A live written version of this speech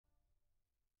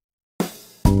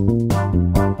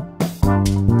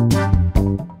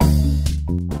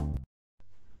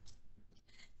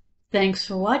Thanks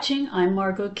for watching. I'm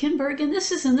Margot Kinberg, and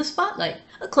this is In the Spotlight,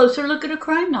 a closer look at a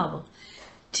crime novel.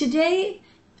 Today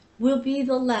will be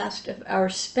the last of our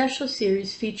special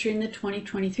series featuring the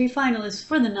 2023 finalists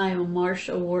for the Ngaio Marsh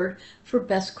Award for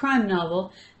Best Crime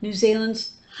Novel, New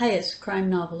Zealand's highest crime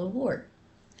novel award.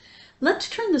 Let's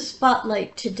turn the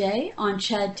spotlight today on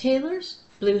Chad Taylor's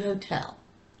Blue Hotel.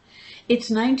 It's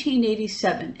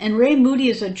 1987, and Ray Moody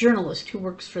is a journalist who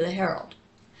works for the Herald.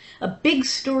 A big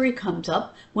story comes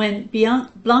up when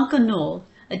Blanca Knoll,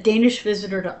 a Danish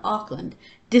visitor to Auckland,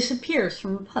 disappears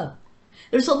from a pub.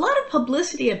 There's a lot of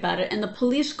publicity about it, and the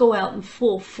police go out in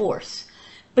full force,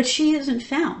 but she isn't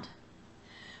found.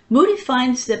 Moody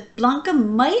finds that Blanca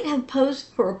might have posed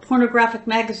for a pornographic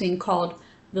magazine called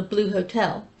The Blue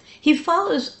Hotel. He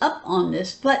follows up on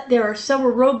this, but there are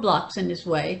several roadblocks in his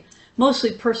way,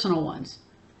 mostly personal ones.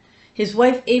 His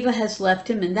wife Ava has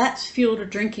left him, and that's fueled a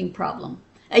drinking problem.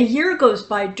 A year goes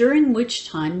by, during which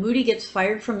time Moody gets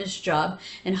fired from his job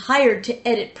and hired to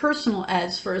edit personal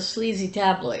ads for a sleazy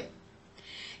tabloid.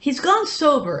 He's gone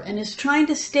sober and is trying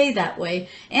to stay that way,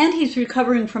 and he's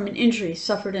recovering from an injury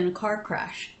suffered in a car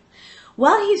crash.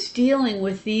 While he's dealing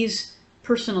with these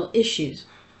personal issues,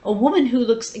 a woman who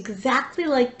looks exactly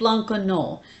like Blanca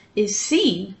Knoll is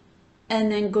seen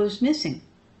and then goes missing.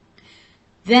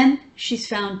 Then she's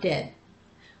found dead.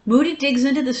 Moody digs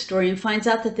into the story and finds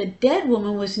out that the dead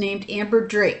woman was named Amber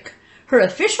Drake. Her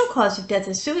official cause of death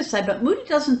is suicide, but Moody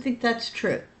doesn't think that's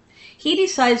true. He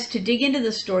decides to dig into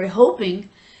the story, hoping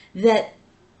that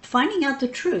finding out the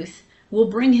truth will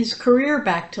bring his career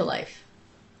back to life.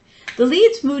 The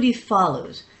leads Moody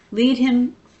follows lead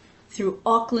him through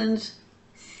Auckland's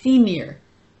seamier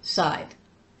side.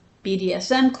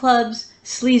 BDSM clubs,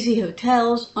 sleazy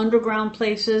hotels, underground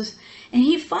places, and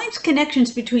he finds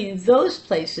connections between those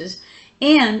places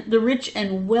and the rich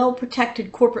and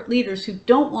well-protected corporate leaders who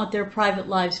don't want their private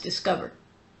lives discovered.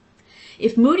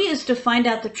 If Moody is to find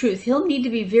out the truth, he'll need to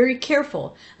be very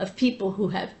careful of people who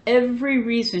have every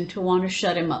reason to want to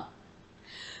shut him up.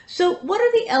 So what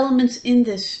are the elements in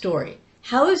this story?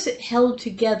 How is it held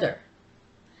together?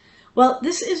 Well,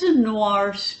 this is a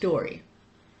noir story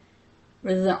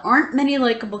where there aren't many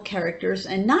likable characters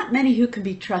and not many who can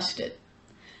be trusted.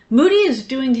 Moody is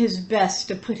doing his best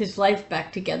to put his life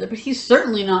back together, but he's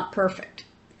certainly not perfect.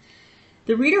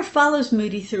 The reader follows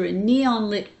Moody through a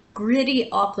neon-lit, gritty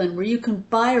Auckland where you can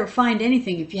buy or find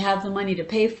anything if you have the money to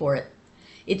pay for it.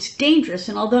 It's dangerous,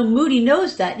 and although Moody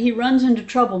knows that, he runs into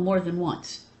trouble more than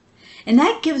once. And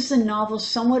that gives the novel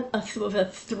somewhat of a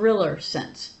thriller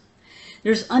sense.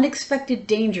 There's unexpected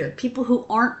danger, people who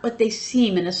aren't what they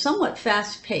seem, and a somewhat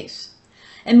fast pace.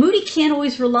 And Moody can't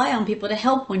always rely on people to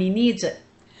help when he needs it.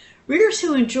 Readers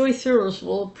who enjoy thrillers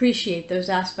will appreciate those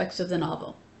aspects of the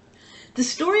novel. The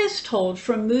story is told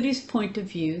from Moody's point of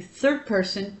view, third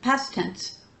person, past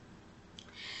tense.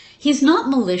 He's not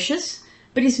malicious,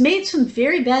 but he's made some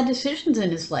very bad decisions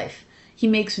in his life. He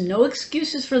makes no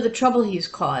excuses for the trouble he's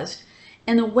caused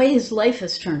and the way his life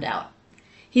has turned out.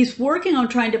 He's working on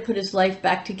trying to put his life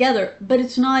back together, but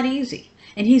it's not easy,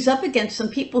 and he's up against some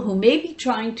people who may be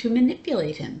trying to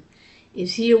manipulate him.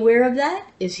 Is he aware of that?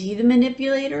 Is he the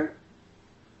manipulator?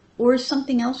 Or is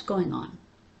something else going on?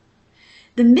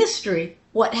 The mystery,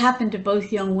 what happened to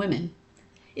both young women,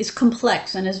 is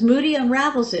complex, and as Moody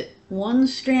unravels it, one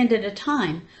strand at a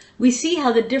time, we see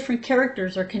how the different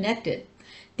characters are connected.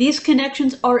 These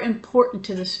connections are important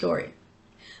to the story.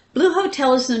 Blue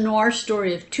Hotel is the noir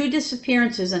story of two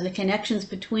disappearances and the connections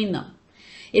between them.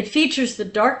 It features the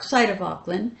dark side of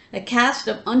Auckland, a cast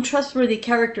of untrustworthy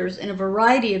characters in a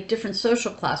variety of different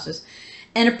social classes,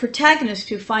 and a protagonist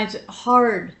who finds it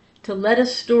hard to let a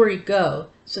story go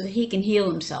so that he can heal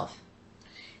himself.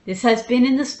 This has been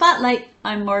In the Spotlight.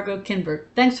 I'm Margot Kinberg.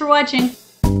 Thanks for watching.